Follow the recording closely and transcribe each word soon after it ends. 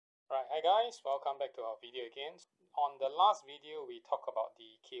Hi guys, welcome back to our video again. On the last video, we talked about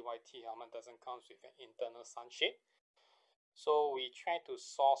the KYT helmet doesn't come with an internal sunshade. So we try to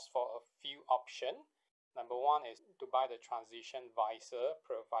source for a few options. Number one is to buy the transition visor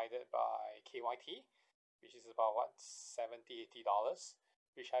provided by KYT, which is about what, $70–$80,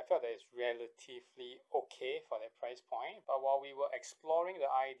 which I felt that is relatively okay for that price point. But while we were exploring the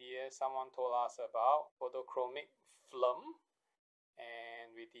idea, someone told us about Photochromic film, and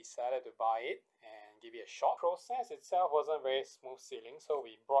we decided to buy it and give it a shot. Process itself wasn't very smooth sailing, so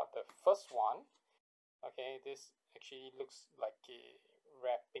we brought the first one. Okay, this actually looks like a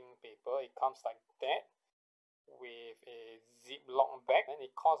wrapping paper. It comes like that with a ziplock bag, and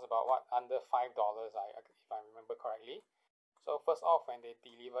it costs about what, under $5, if I remember correctly. So first off, when they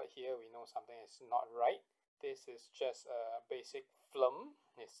delivered here, we know something is not right. This is just a basic film.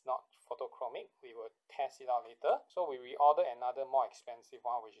 It's not photochromic. We will test it out later. So we reordered another more expensive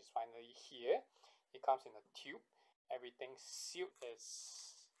one, which is finally here. It comes in a tube. Everything sealed.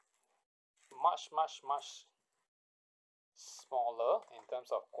 Is much smaller in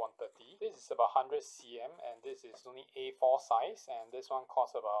terms of quantity. This is about 100 cm and this is only A4 size, and this one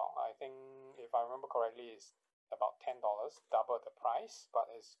costs about, I think if I remember correctly, is about $10, double the price, but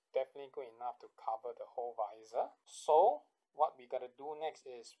it's definitely good enough to cover the whole visor. So what we gotta do next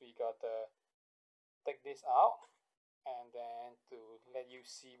is we gotta take this out and then to let you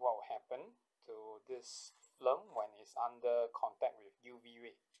see what will happen to this film when it's under contact with UV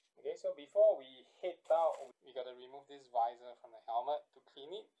ray. Okay, so before we head out, we gotta remove this visor from the helmet to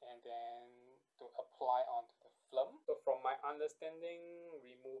clean it and then to apply onto the film. So from my understanding,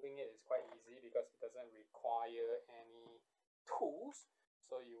 removing it is quite easy because it doesn't require any tools.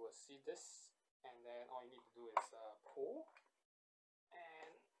 So you will see this, and then all you need to do is pull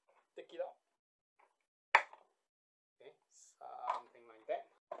and take it out. Okay, something like that.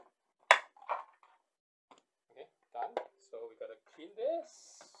 Okay, done. So we gotta clean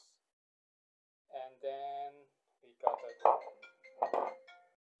this, and then we gotta,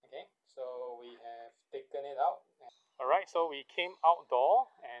 okay, so we have taken it out. Alright, so we came outdoor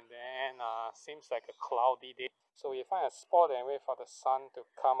and then seems like a cloudy day. So we find a spot and wait for the sun to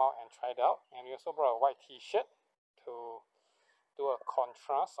come out and try it out. And we also brought a white t-shirt to do a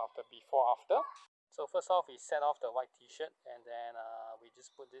contrast of the before after. So first off, we set off the white t-shirt and then we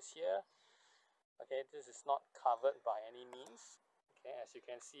just put this here. Okay, this is not covered by any means. Okay, as you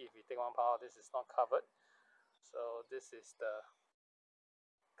can see, if we take one part out, this is not covered. So this is the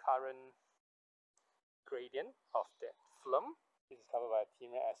current gradient of that film. This is covered by a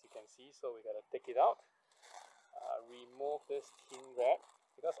thin wrap, as you can see, so we gotta take it out, remove this thin wrap,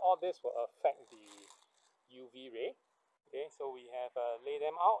 because all this will affect the UV ray. Okay, so we have lay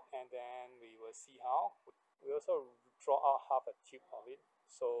them out and then we will see how. We also draw out half a tube of it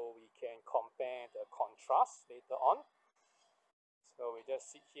so we can compare the contrast later on. So we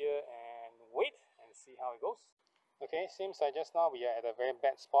just sit here and wait and see how it goes. Okay, seems like just now we are at a very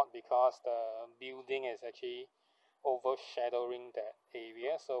bad spot because the building is actually overshadowing that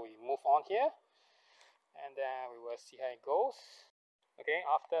area. So we move on here and then we will see how it goes. Okay,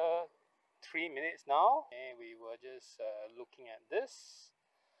 after 3 minutes now, and we were just looking at this.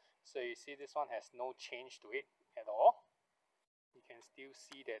 So you see this one has no change to it at all. You can still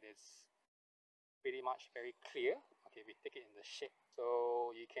see that it's pretty much very clear. Okay, we take it in the shape. So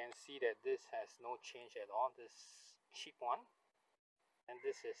you can see that this has no change at all, this cheap one. And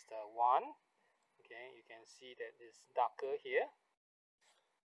this is the one. Okay, you can see that it's darker here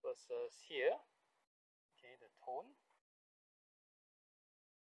versus here. Okay, the tone.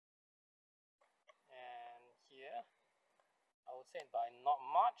 And here, I would say by not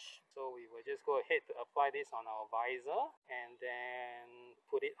much. So we will just go ahead to apply this on our visor and then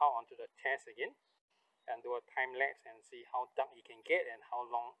put it out onto the test again and do a time lapse and see how dark it can get and how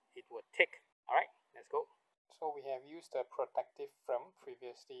long it will take. Alright, let's go. So we have used the protective film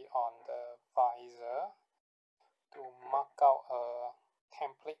previously on the visor to mark out a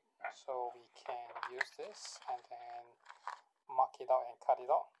template, so we can use this and then mark it out and cut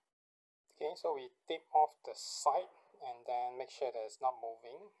it out. Okay, so we tape off the side and then make sure that it's not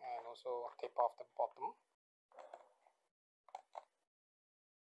moving, and also tape off the bottom.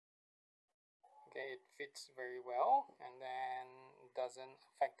 Okay, it fits very well and then it doesn't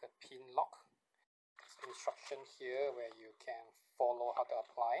affect the pin lock. There's instruction here where you can follow how to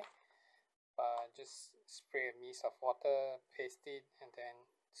apply. Just spray a mist of water, paste it, and then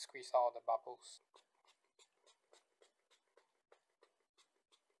squeeze out the bubbles.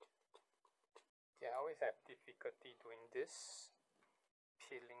 Yeah, I always have difficulty doing this,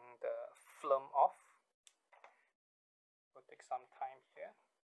 peeling the film off. Will take some time here.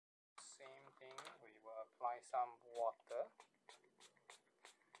 some water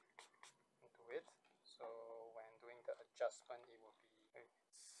into it. So when doing the adjustment, it will be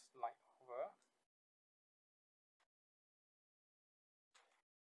slide over.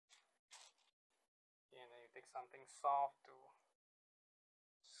 And then you take something soft to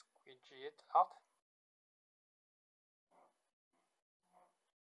squeegee it out.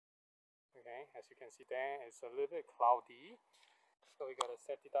 Okay, as you can see there, it's a little bit cloudy. So we gotta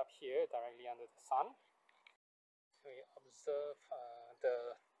set it up here directly under the sun. So we observe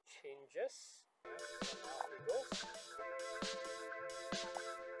the changes. So now it goes.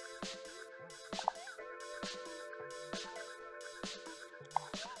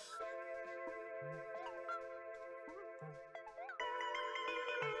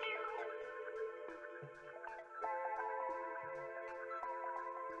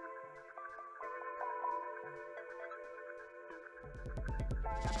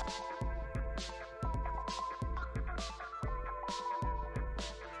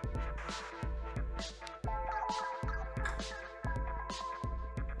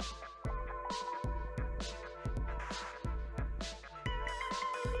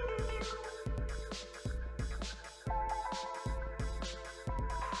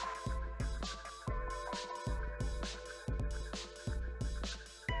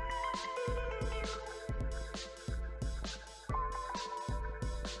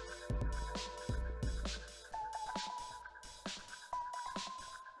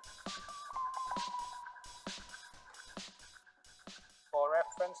 For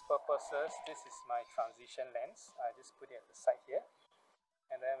reference purposes, this is my transition lens. I just put it at the side here,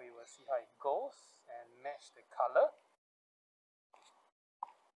 and then we will see how it goes and match the color.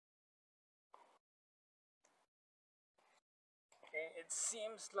 Okay, it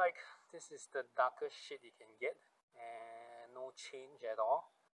seems like this is the darkest shade you can get, and no change at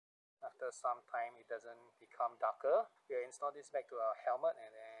all. After some time, it doesn't become darker. We'll install this back to our helmet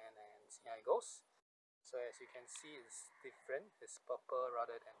and see how it goes. So as you can see, it's different. It's purple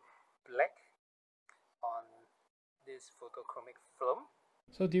rather than black on this photochromic film.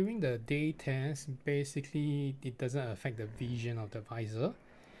 So during the day test, basically it doesn't affect the vision of the visor.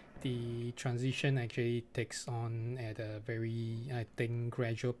 The transition actually takes on at a very, I think,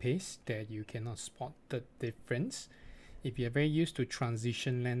 gradual pace that you cannot spot the difference. If you're very used to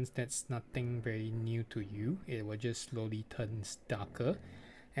transition lens, that's nothing very new to you. It will just slowly turn darker.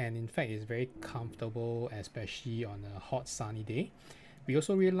 And in fact, it's very comfortable, especially on a hot sunny day. We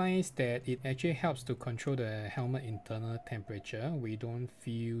also realized that it actually helps to control the helmet internal temperature. We don't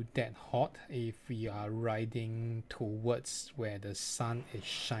feel that hot if we are riding towards where the sun is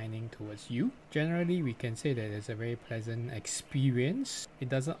shining towards you. Generally, we can say that it's a very pleasant experience. It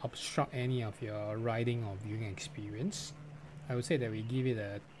doesn't obstruct any of your riding or viewing experience. I would say that we give it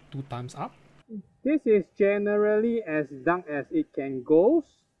a 2 thumbs up. This is generally as dark as it can go.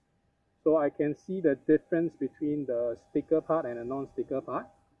 So I can see the difference between the sticker part and the non-sticker part.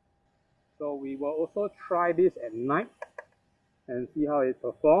 So we will also try this at night and see how it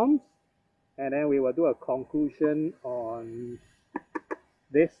performs. And then we will do a conclusion on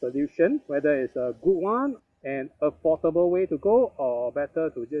this solution, whether it's a good one and affordable way to go, or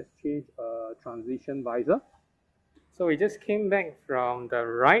better to just change a transition visor. So we just came back from the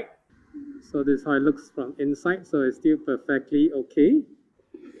ride. So this is how it looks from inside. So it's still perfectly okay.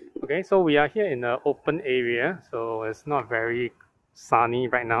 Okay, so we are here in an open area, so it's not very sunny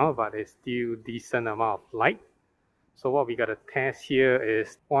right now, but it's still decent amount of light. So what we gotta test here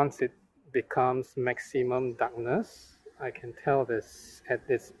is once it becomes maximum darkness, I can tell this at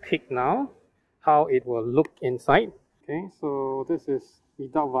its peak now, how it will look inside. Okay, so this is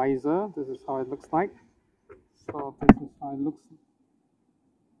without visor, this is how it looks like. So this is how it looks.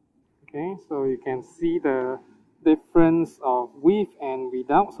 Okay, so you can see the difference of with and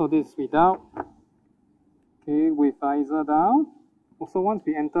without. So this is without, okay, with visor down. Also, once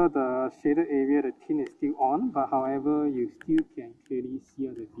we enter the shaded area, the tint is still on, but however, you still can clearly see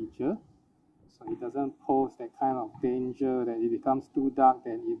the feature. So it doesn't pose that kind of danger that it becomes too dark,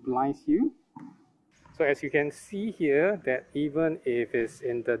 that it blinds you. So as you can see here, that even if it's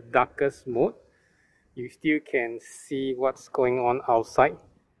in the darkest mode, you still can see what's going on outside.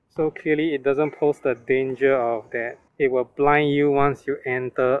 So clearly it doesn't pose the danger of that it will blind you once you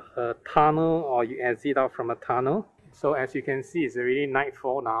enter a tunnel or you exit out from a tunnel. So as you can see, it's already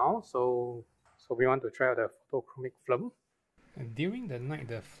nightfall now, so we want to try out the photochromic film. And during the night,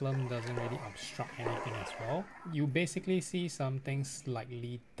 the film doesn't really obstruct anything as well. You basically see something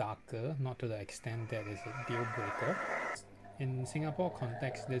slightly darker, not to the extent that it's a deal breaker. In Singapore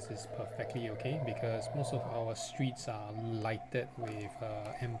context, this is perfectly okay because most of our streets are lighted with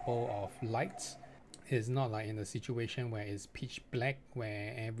ample of lights. is not like in a situation where it's pitch black,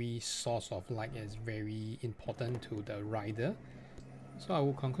 where every source of light is very important to the rider. So I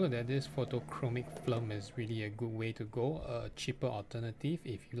will conclude that this photochromic film is really a good way to go, a cheaper alternative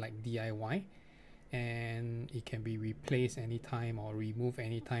if you like DIY, and it can be replaced anytime or removed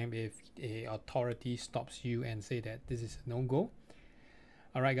anytime if a authority stops you and say that this is a no-go.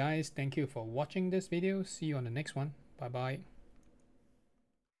 Alright guys, thank you for watching this video. See you on the next one. Bye bye.